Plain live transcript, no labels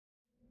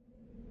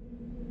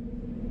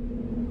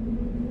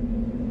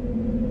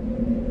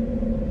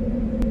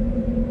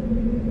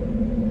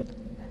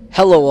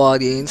Hello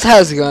audience,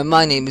 how's it going?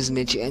 My name is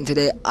Mitch and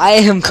today I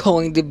am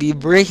going to be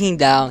breaking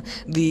down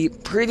the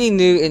pretty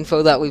new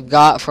info that we've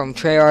got from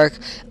Treyarch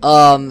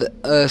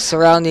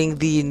surrounding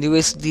the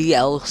newest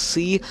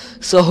DLC.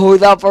 So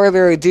without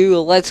further ado,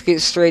 let's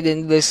get straight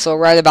into this. So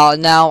right about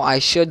now I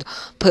should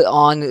put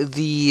on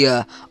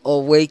the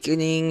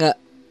Awakening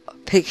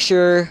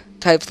picture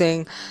type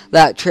thing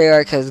that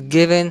Treyarch has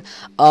given.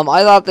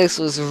 I thought this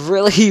was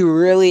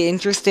really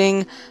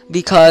interesting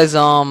because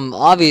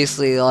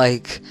obviously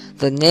like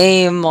the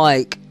name,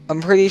 like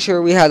I'm pretty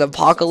sure we had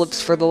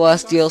Apocalypse for the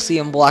last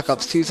DLC and Black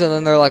Ops 2, so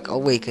then they're like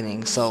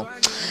Awakening. So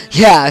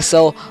yeah,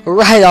 so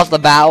right off the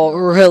bat what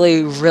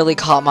really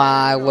caught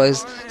my eye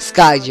was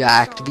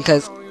Skyjacked,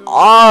 because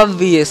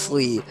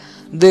obviously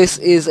this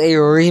is a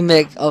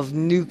remake of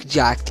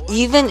Nukejacked.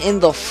 Even in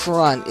the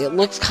front, it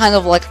looks kind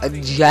of like a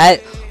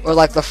jet, or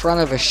like the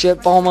front of a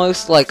ship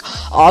almost. Like,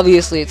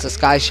 obviously it's a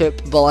sky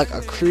ship, but like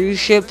a cruise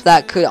ship,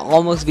 that could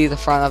almost be the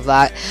front of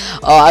that.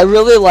 I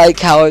really like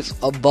how it's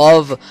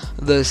above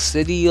the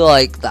city,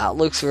 like that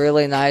looks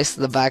really nice,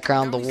 the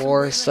background, the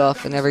war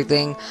stuff and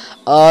everything.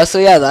 So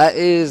yeah, that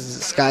is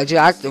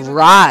Skyjacked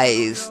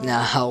Rise.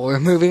 Now, we're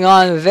moving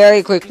on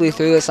very quickly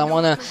through this. I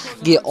want to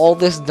get all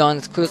this done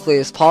as quickly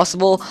as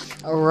possible.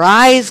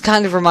 Rise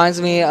kind of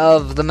reminds me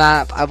of the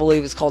map, I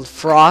believe it's called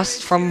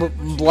Frost from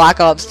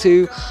Black Ops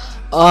 2.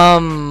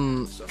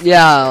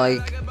 Yeah,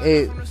 like,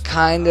 it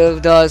kind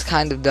of does,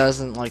 kind of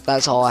doesn't, like,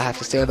 that's all I have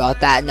to say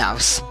about that. Now,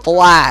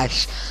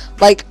 Splash,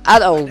 like,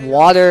 at a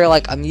water,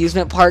 like,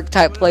 amusement park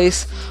type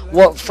place,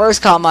 what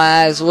first caught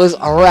my eyes was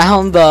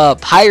around the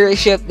pirate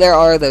ship, there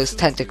are those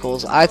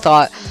tentacles. I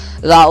thought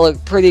that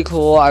looked pretty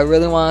cool. I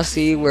really want to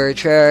see where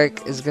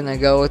Treyarch is gonna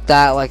go with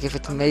that, like, if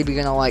it's maybe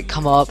gonna, like,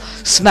 come up,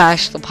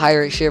 smash the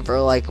pirate ship,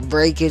 or, like,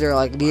 break it, or,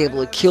 like, be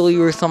able to kill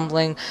you or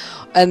something.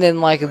 And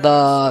then, like,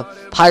 the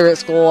pirate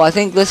skull. I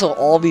think this will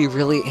all be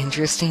really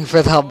interesting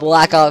for the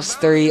Black Ops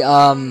 3,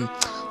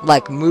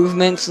 like,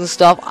 movements and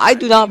stuff. I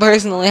do not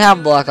personally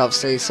have Black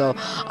Ops 3, so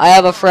I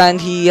have a friend,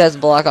 he has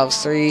Black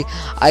Ops 3.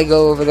 I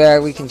go over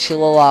there, we can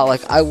chill a lot.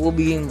 Like, I will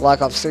be in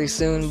Black Ops 3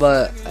 soon,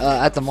 but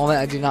at the moment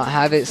I do not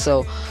have it,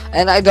 so,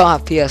 and I don't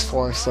have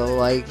PS4, so,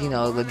 like, you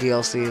know, the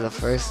DLC, the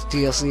first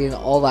DLC and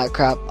all that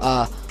crap,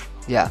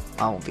 yeah,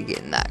 I won't be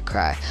getting that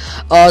cry.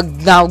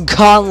 Now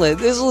Gauntlet,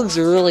 this looks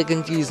really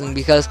confusing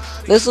because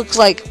this looks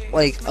like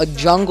a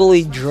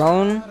jungly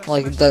drone,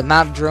 like the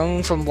map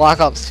drone from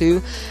Black Ops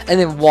 2, and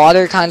then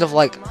water kind of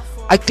like,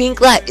 I think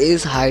that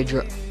is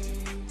Hydro.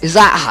 Is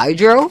that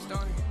Hydro?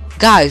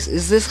 Guys,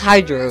 is this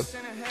Hydro?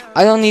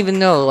 I don't even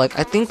know, like,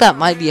 I think that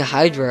might be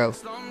Hydro.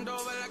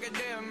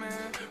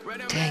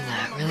 Dang,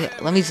 I really,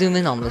 let me zoom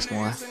in on this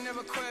more.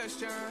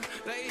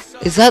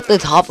 Is that the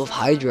top of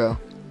Hydro?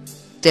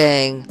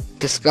 Dang,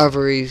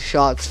 discovery,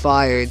 shots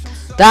fired.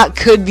 That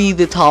could be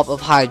the top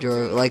of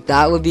Hydro. Like,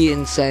 that would be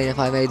insane if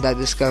I made that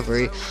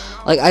discovery.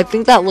 Like, I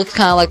think that looks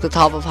kind of like the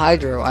top of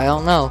Hydro. I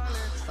don't know.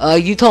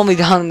 You told me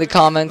down in the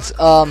comments.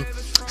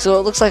 So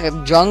it looks like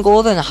a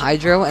jungle, then a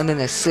Hydro, and then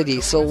a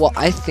city. So what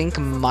I think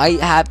might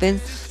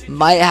happen,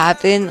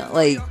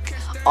 like,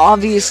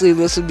 obviously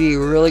this would be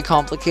really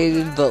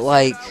complicated, but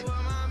like,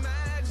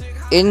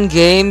 in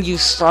game you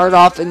start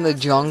off in the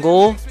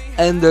jungle,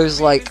 and there's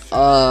like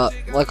a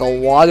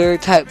water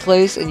type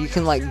place, and you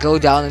can like go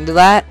down into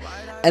that,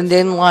 and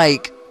then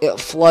like it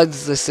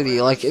floods the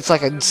city. Like, it's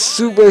like a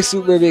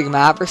super big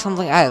map or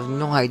something. I have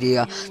no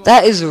idea.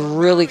 That is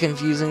really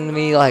confusing to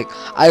me. Like,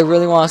 I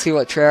really want to see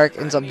what Treyarch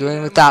ends up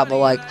doing with that, but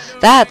like,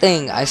 that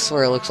thing, I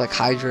swear it looks like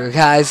Hydra,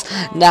 guys.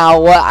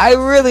 Now, what I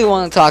really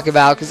want to talk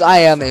about, because I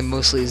am a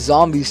mostly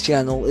zombies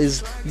channel,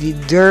 is the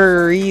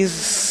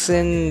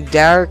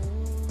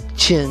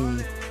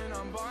Insertion.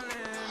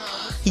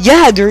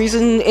 Yeah, there is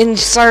an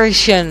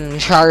insertion.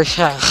 Yeah,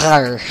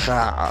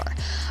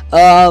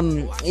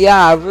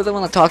 I really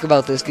want to talk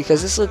about this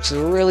because this looks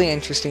really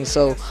interesting.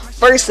 So,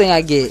 first thing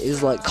I get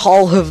is like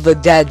Call of the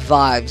Dead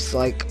vibes,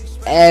 like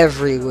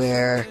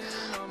everywhere.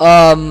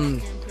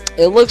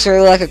 It looks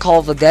really like a Call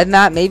of the Dead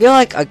map, maybe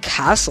like a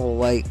castle.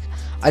 Like,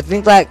 I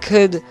think that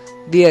could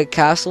be a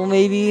castle,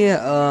 maybe.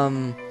 I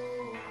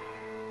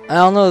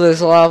don't know.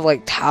 There's a lot of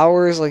like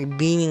towers, like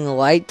beaming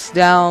lights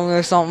down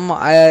or something.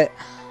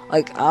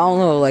 I don't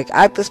know, like,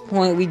 at this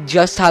point, we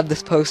just have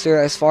this poster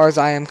as far as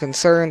I am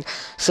concerned,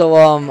 so,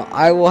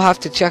 I will have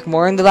to check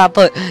more into that,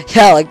 but,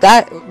 yeah, like,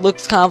 that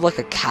looks kind of like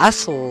a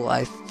castle,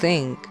 I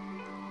think.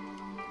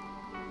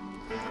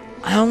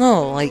 I don't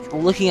know, like,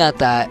 looking at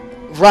that,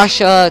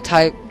 Russia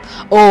type,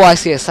 oh, I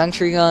see a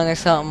sentry gun or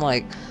something,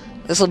 like,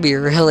 this will be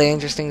really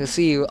interesting to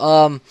see.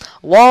 Well,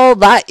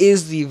 that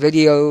is the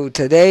video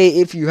today.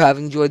 If you have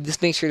enjoyed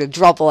this, make sure to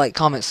drop a like,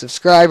 comment,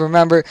 subscribe.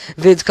 Remember,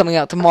 vids coming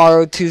out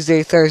tomorrow,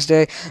 Tuesday,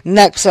 Thursday,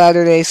 next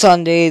Saturday,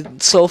 Sunday,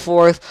 so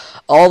forth,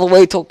 all the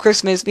way till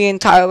Christmas. Me and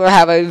Tyler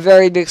have a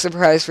very big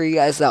surprise for you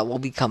guys that will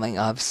be coming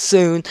up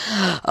soon.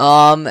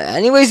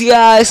 Anyways, you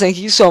guys, thank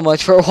you so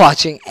much for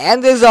watching,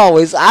 and as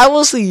always, I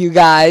will see you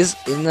guys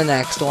in the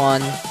next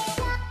one.